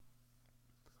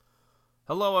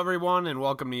Hello, everyone, and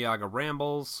welcome to Yaga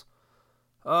Rambles.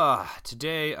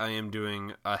 Today I am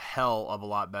doing a hell of a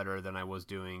lot better than I was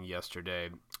doing yesterday.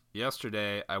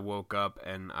 Yesterday, I woke up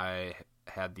and I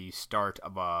had the start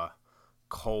of a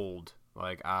cold.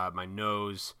 My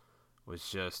nose was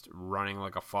just running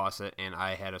like a faucet, and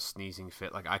I had a sneezing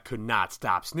fit. I could not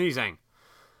stop sneezing.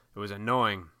 It was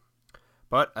annoying.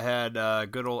 But I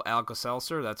had good old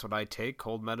Alka-Seltzer. That's what I take,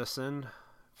 cold medicine.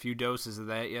 A few doses of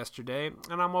that yesterday,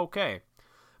 and I'm okay.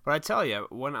 But I tell you,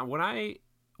 when I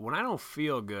don't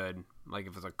feel good, like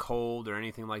if it's a cold or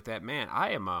anything like that, man,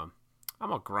 I'm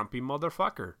a grumpy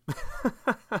motherfucker.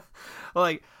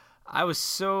 I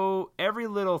was every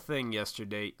little thing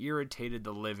yesterday irritated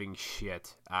the living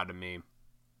shit out of me.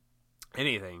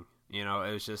 Anything, it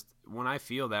was just, when I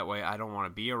feel that way, I don't want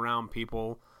to be around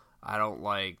people. I don't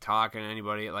like talking to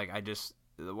anybody.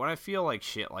 When I feel like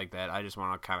shit like that, I just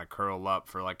want to kind of curl up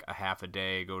for like a half a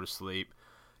day, go to sleep.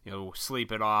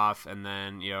 Sleep it off, and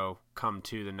then, come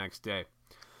to the next day.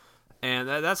 And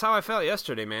that's how I felt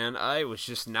yesterday, man. I was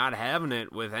just not having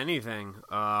it with anything.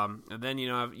 And then,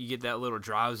 you get that little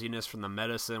drowsiness from the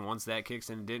medicine. Once that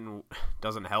kicks in,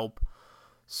 doesn't help.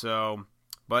 So,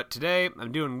 but today,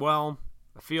 I'm doing well.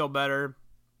 I feel better.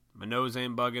 My nose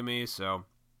ain't bugging me, so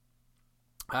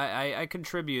I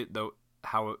contribute, though,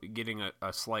 how getting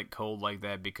a slight cold like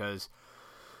that, because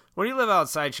when you live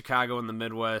outside Chicago in the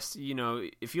Midwest,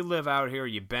 if you live out here,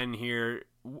 you've been here,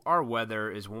 our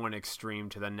weather is one extreme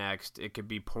to the next. It could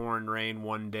be pouring rain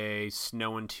one day,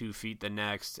 snowing 2 feet the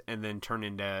next, and then turn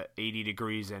into 80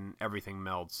 degrees and everything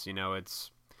melts.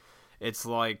 It's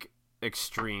like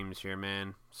extremes here,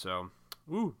 man. So,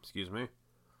 excuse me.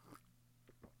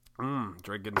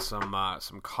 Drinking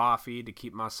some coffee to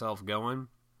keep myself going.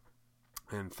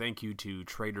 And thank you to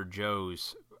Trader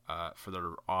Joe's for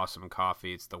their awesome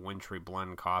coffee. It's the Wintry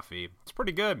Blend coffee. It's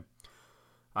pretty good.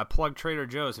 I plug Trader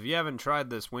Joe's. If you haven't tried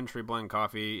this Wintry Blend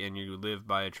coffee and you live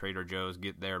by a Trader Joe's,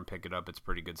 get there and pick it up. It's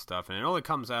pretty good stuff. And it only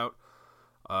comes out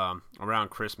around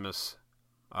Christmas.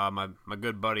 My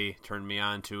good buddy turned me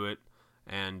on to it.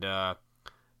 And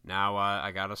now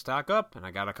I got to stock up. And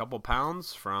I got a couple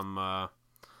pounds from my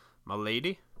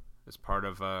lady as part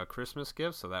of a Christmas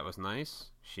gift. So that was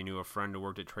nice. She knew a friend who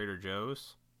worked at Trader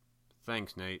Joe's.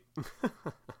 Thanks, Nate.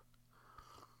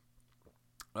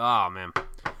 Oh, man.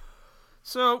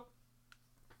 So,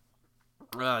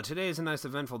 today is a nice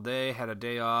eventful day. Had a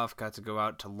day off. Got to go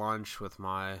out to lunch with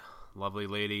my lovely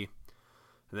lady.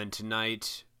 And then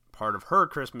tonight, part of her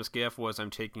Christmas gift was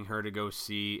I'm taking her to go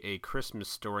see a Christmas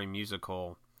Story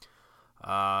musical.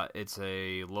 It's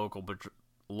a local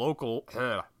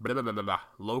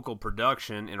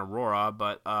production in Aurora,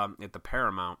 but at the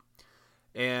Paramount.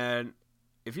 And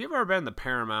if you've ever been to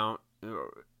Paramount,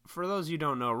 for those of you who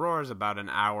don't know, Aurora is about an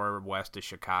hour west of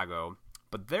Chicago,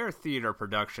 but their theater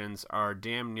productions are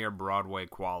damn near Broadway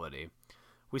quality.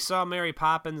 We saw Mary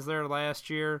Poppins there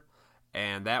last year,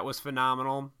 and that was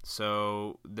phenomenal,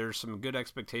 so there's some good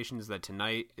expectations that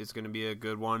tonight is going to be a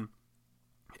good one.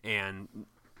 And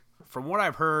from what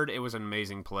I've heard, it was an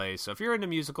amazing play. So if you're into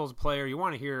musicals, player, if you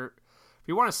want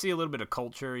to see a little bit of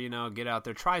culture, get out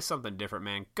there, try something different,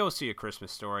 man. Go see A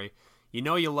Christmas Story.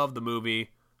 You love the movie.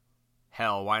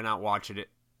 Hell, why not watch it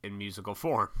in musical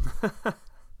form?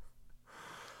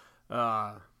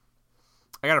 I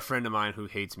got a friend of mine who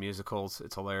hates musicals.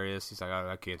 It's hilarious. He's like,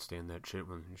 I can't stand that shit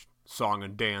when there's song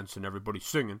and dance and everybody's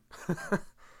singing.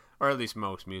 Or at least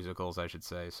most musicals, I should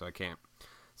say. So I can't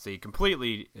say he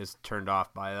completely is turned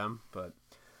off by them. But,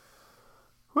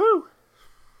 woo!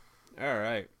 All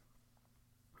right.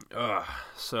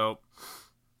 So,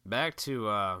 back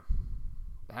to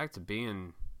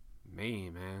being me,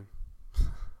 man.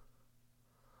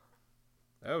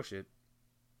 Oh, shit.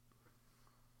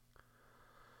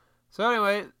 So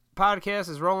anyway, podcast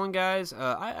is rolling, guys.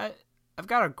 I've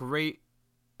got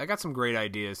some great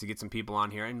ideas to get some people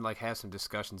on here and have some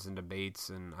discussions and debates,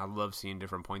 and I love seeing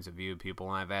different points of view of people,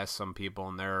 and I've asked some people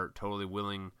and they're totally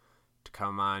willing to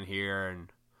come on here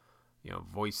and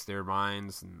voice their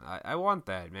minds, and I want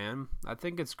that, man. I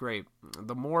think it's great.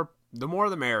 The more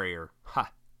the merrier.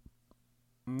 Ha.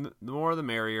 The more the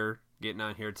merrier. Getting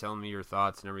on here, telling me your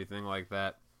thoughts and everything like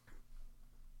that.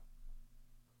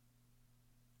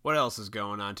 What else is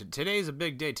going on? Today's a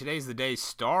big day. Today's the day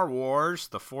Star Wars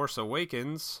The Force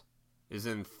Awakens is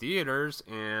in theaters,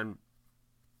 and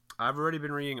I've already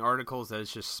been reading articles that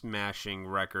it's just smashing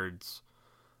records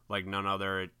like none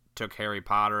other. It took Harry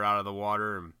Potter out of the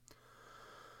water. And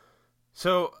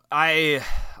so I'm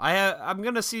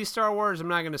going to see Star Wars. I'm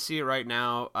not going to see it right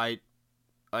now. I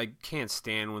can't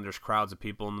stand when there's crowds of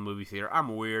people in the movie theater.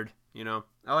 I'm weird,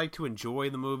 I like to enjoy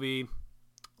the movie.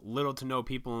 little to no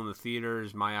people in the theater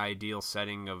is my ideal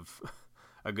setting of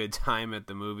a good time at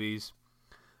the movies.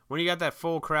 When you got that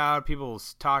full crowd, people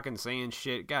talking, saying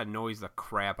shit, God annoys the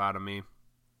crap out of me.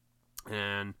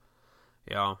 And,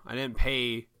 I didn't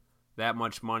pay that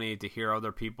much money to hear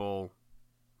other people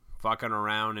fucking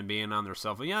around and being on their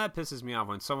cell phone. Yeah, that pisses me off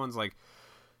when someone's like,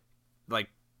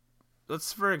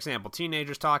 let's, for example,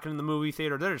 teenagers talking in the movie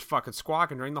theater, they're just fucking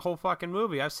squawking during the whole fucking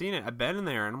movie. I've seen it. I've been in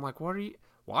there, and I'm like,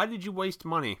 why did you waste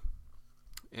money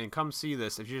and come see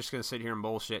this if you're just going to sit here and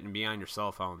bullshit and be on your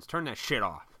cell phones? Turn that shit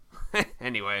off.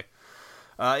 Anyway,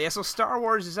 so Star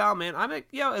Wars is out, man.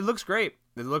 It looks great.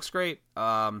 It looks great.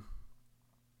 I've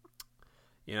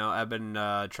been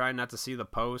trying not to see the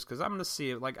post because I'm going to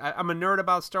see it. Like, I'm a nerd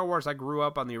about Star Wars. I grew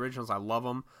up on the originals. I love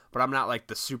them, but I'm not like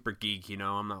the super geek,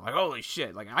 I'm not like, holy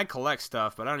shit. Like, I collect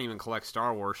stuff, but I don't even collect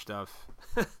Star Wars stuff.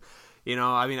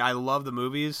 I love the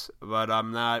movies, but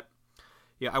I'm not.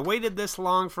 I waited this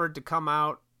long for it to come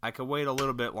out. I could wait a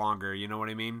little bit longer, you know what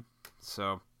I mean?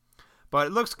 So, but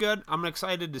it looks good. I'm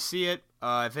excited to see it.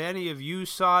 If any of you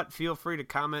saw it, feel free to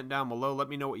comment down below. Let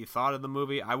me know what you thought of the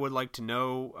movie. I would like to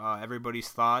know everybody's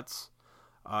thoughts.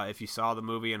 If you saw the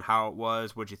movie and how it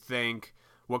was, what'd you think?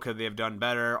 What could they have done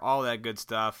better? All that good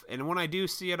stuff. And when I do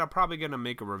see it, I'm probably going to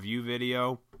make a review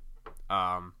video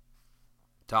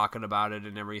talking about it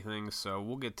and everything. So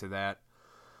we'll get to that.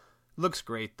 Looks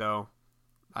great, though.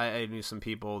 I knew some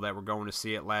people that were going to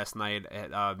see it last night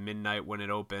at midnight when it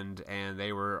opened, and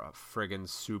they were friggin'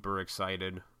 super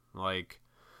excited. Like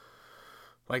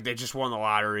they just won the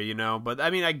lottery, But,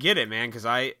 I get it, man, because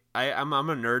I'm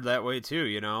a nerd that way,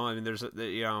 too, there's,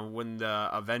 when the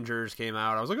Avengers came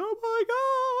out, I was like, oh, my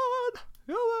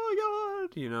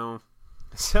God.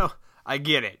 So, I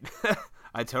get it.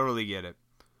 I totally get it.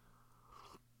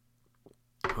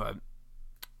 But,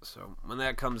 so, when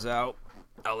that comes out,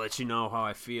 I'll let you know how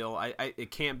I feel.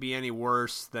 It can't be any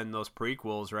worse than those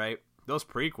prequels, right? Those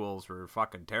prequels were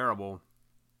fucking terrible.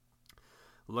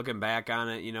 Looking back on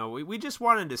it, we just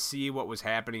wanted to see what was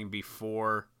happening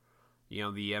before,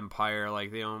 the Empire.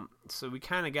 So we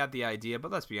kind of got the idea,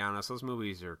 but let's be honest, those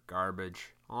movies are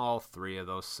garbage. All three of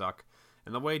those suck.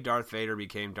 And the way Darth Vader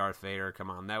became Darth Vader,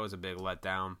 come on, that was a big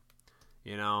letdown.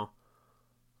 It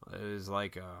was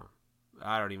like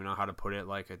I don't even know how to put it.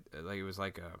 It was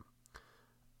like a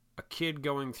kid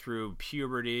going through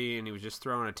puberty, and he was just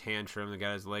throwing a tantrum. They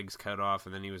got his legs cut off,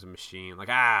 and then he was a machine.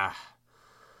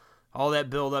 All that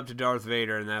build up to Darth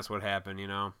Vader, and that's what happened.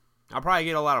 I'll probably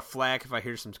get a lot of flack if I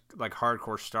hear some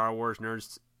hardcore Star Wars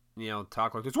nerds,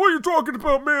 talk like this. What are you talking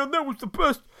about, man? That was the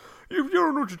best. You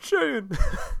don't know what you're saying.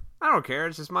 I don't care.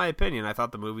 It's just my opinion. I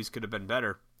thought the movies could have been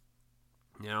better.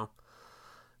 A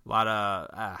lot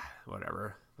of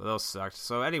whatever. Those sucked.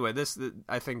 So anyway,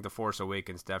 I think The Force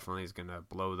Awakens definitely is going to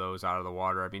blow those out of the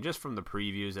water. Just from the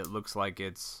previews, it looks like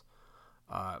it's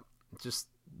just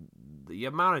the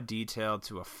amount of detail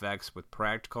to effects with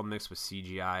practical mixed with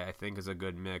CGI, I think is a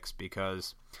good mix,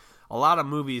 because a lot of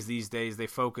movies these days, they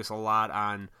focus a lot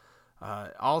on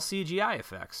all CGI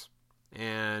effects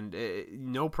and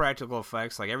no practical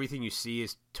effects. Like, everything you see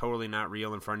is totally not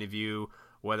real in front of you,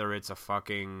 whether it's a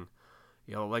fucking...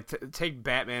 take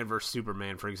Batman vs.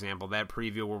 Superman, for example. That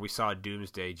preview where we saw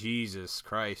Doomsday. Jesus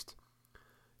Christ.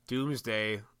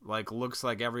 Doomsday, looks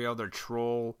like every other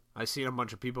troll. I seen a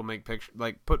bunch of people make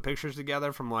put pictures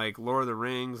together from, Lord of the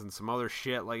Rings and some other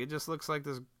shit. It just looks like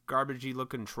this garbagey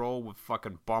looking troll with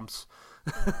fucking bumps.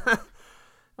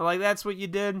 That's what you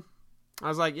did? I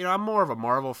was like, I'm more of a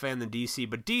Marvel fan than DC,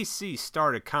 but DC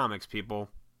started comics, people.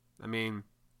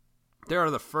 They are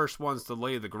the first ones to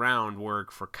lay the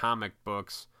groundwork for comic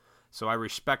books, so I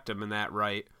respect them in that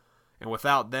right. And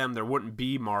without them, there wouldn't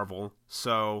be Marvel.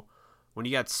 So when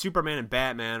you got Superman and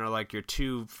Batman are your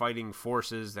two fighting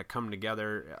forces that come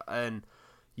together, and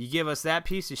you give us that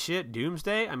piece of shit,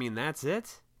 Doomsday, that's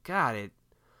it? God, it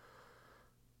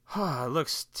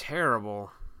looks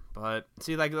terrible. But,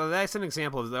 see, that's an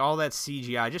example of all that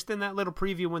CGI. Just in that little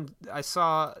preview when I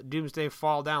saw Doomsday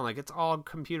fall down, it's all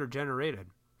computer generated.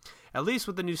 At least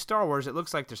with the new Star Wars, it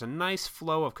looks like there's a nice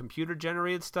flow of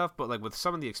computer-generated stuff, but with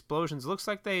some of the explosions, it looks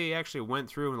like they actually went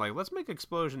through and let's make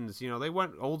explosions. They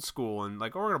went old school and we're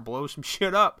going to blow some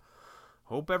shit up.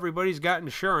 Hope everybody's got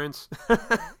insurance.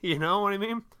 You know what I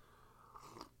mean?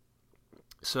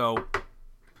 So,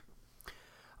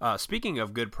 speaking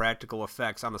of good practical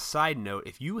effects, on a side note,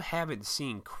 if you haven't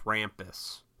seen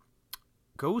Krampus,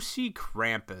 go see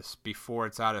Krampus before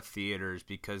it's out of theaters,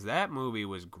 because that movie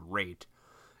was great.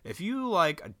 If you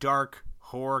like a dark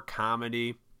horror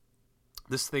comedy,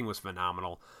 this thing was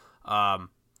phenomenal.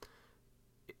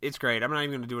 It's great. I'm not even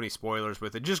going to do any spoilers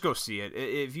with it. Just go see it.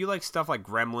 If you like stuff like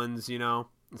Gremlins,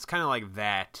 it's kind of like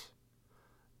that,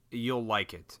 you'll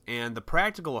like it. And the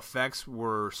practical effects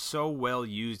were so well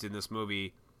used in this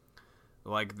movie.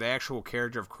 Like, the actual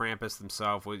character of Krampus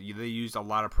himself, they used a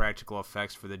lot of practical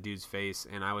effects for the dude's face,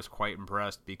 and I was quite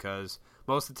impressed because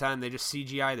most of the time they just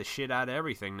CGI the shit out of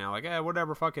everything now. Like,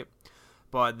 whatever, fuck it.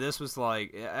 But this was,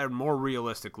 like, a more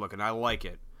realistic look, and I like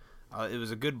it. It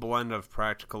was a good blend of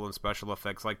practical and special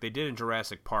effects like they did in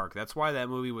Jurassic Park. That's why that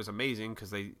movie was amazing, because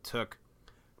they took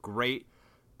great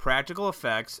practical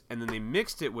effects, and then they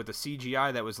mixed it with a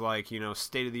CGI that was, like,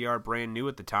 state-of-the-art, brand new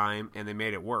at the time, and they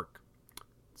made it work.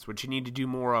 That's what you need to do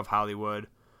more of, Hollywood.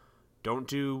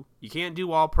 You can't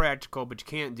do all practical, but you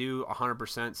can't do 100%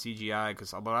 CGI,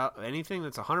 because anything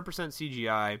that's 100%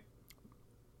 CGI,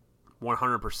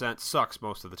 100% sucks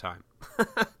most of the time.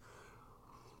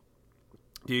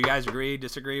 Do you guys agree,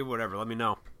 disagree, whatever? Let me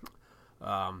know.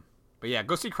 But yeah,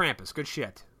 go see Krampus. Good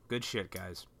shit. Good shit,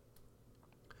 guys.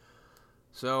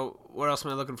 So, what else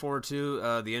am I looking forward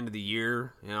to? The end of the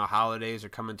year. Holidays are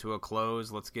coming to a close.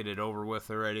 Let's get it over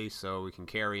with already so we can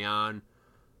carry on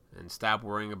and stop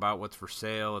worrying about what's for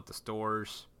sale at the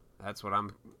stores. That's what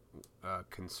I'm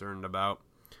concerned about.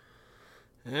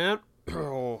 And,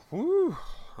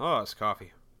 it's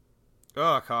coffee.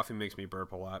 Oh, coffee makes me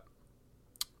burp a lot.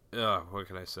 What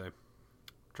can I say?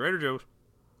 Trader Joe's.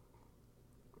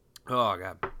 Oh,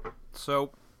 God.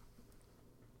 So,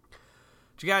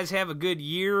 did you guys have a good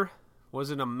year?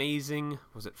 Was it amazing?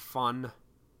 Was it fun?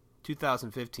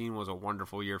 2015 was a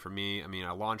wonderful year for me. I mean,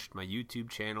 I launched my YouTube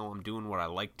channel. I'm doing what I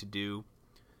like to do.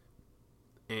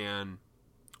 And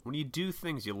when you do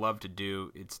things you love to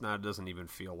do, it doesn't even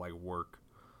feel like work.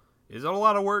 Is it a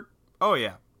lot of work? Oh,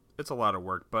 yeah. It's a lot of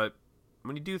work. But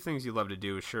when you do things you love to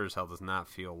do, it sure as hell does not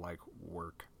feel like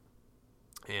work.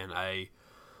 And I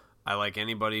like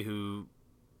anybody who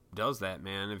does that,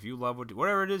 man. If you love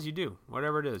whatever it is you do.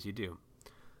 Whatever it is you do.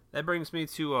 That brings me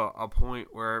to a point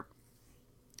where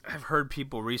I've heard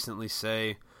people recently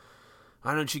say,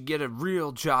 why don't you get a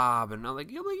real job? And I'm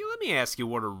like, let me ask you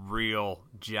what a real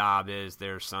job is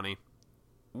there, Sonny.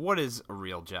 What is a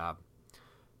real job?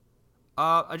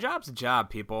 A job's a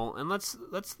job, people. And let's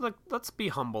be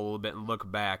humble a little bit and look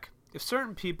back. If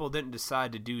certain people didn't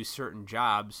decide to do certain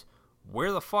jobs,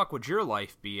 where the fuck would your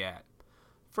life be at?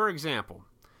 For example,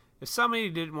 if somebody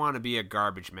didn't want to be a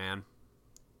garbage man,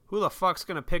 who the fuck's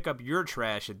going to pick up your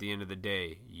trash at the end of the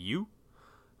day? You?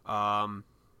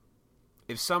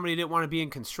 If somebody didn't want to be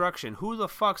in construction, who the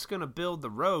fuck's going to build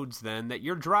the roads then that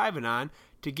you're driving on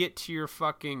to get to your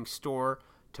fucking store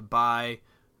to buy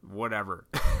whatever?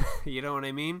 You know what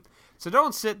I mean? So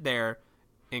don't sit there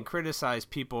and criticize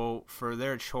people for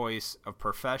their choice of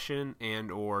profession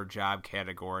and or job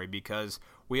category, because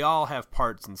we all have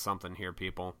parts in something here,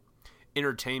 people.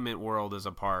 Entertainment world is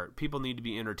a part. People need to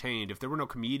be entertained. If there were no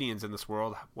comedians in this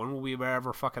world, when will we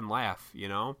ever fucking laugh, you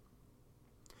know?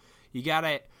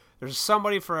 There's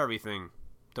somebody for everything.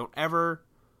 Don't ever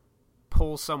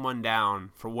pull someone down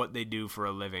for what they do for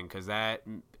a living, because that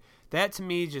to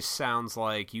me just sounds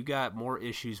like you got more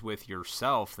issues with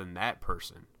yourself than that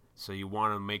person. So you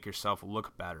want to make yourself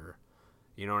look better.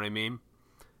 You know what I mean?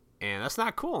 And that's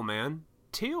not cool, man.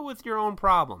 Deal with your own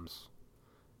problems.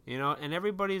 And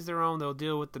everybody's their own. They'll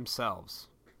deal with themselves.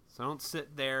 So don't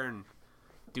sit there and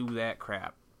do that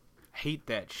crap. I hate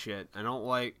that shit. I don't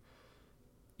like,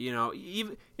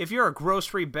 even if you're a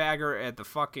grocery bagger at the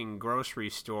fucking grocery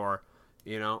store,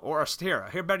 or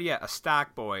better yet, a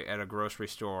stock boy at a grocery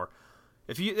store.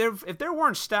 If there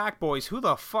weren't stock boys, who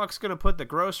the fuck's gonna put the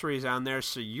groceries on there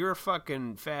so your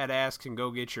fucking fat ass can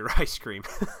go get your ice cream?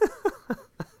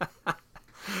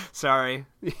 Sorry,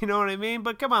 you know what I mean?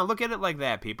 But come on, look at it like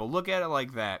that, people. Look at it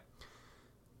like that.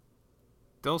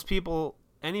 Those people,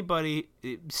 anybody,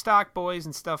 stock boys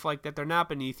and stuff like that, they're not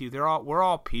beneath you. We're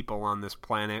all people on this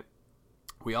planet.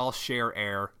 We all share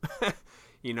air.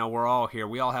 We're all here.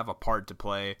 We all have a part to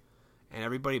play. And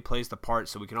everybody plays the part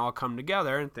so we can all come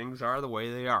together and things are the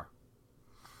way they are.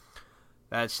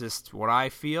 That's just what I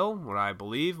feel, what I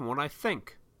believe, and what I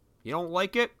think. You don't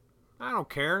like it? I don't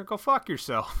care. Go fuck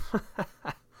yourself.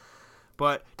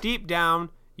 But deep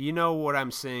down, what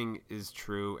I'm saying is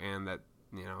true, and that,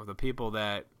 the people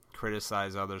that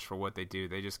criticize others for what they do,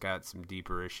 they just got some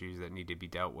deeper issues that need to be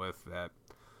dealt with that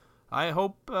I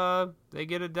hope they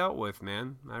get it dealt with,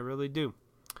 man. I really do.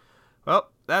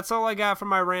 Well, that's all I got for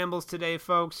my rambles today,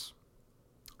 folks.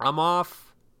 I'm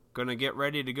off. Gonna get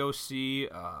ready to go see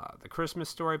the Christmas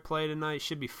Story play tonight.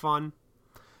 Should be fun.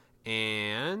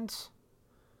 And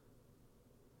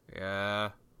I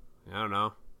don't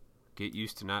know. Get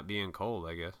used to not being cold,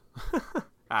 I guess.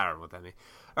 I don't know what that means.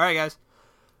 All right, guys.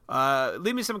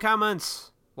 Leave me some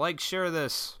comments. Like, share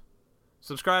this.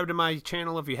 Subscribe to my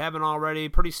channel if you haven't already.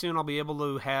 Pretty soon I'll be able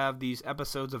to have these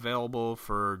episodes available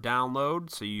for download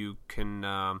so you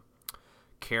can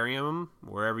carry them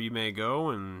wherever you may go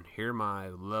and hear my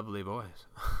lovely voice.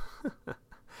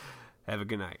 Have a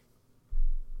good night.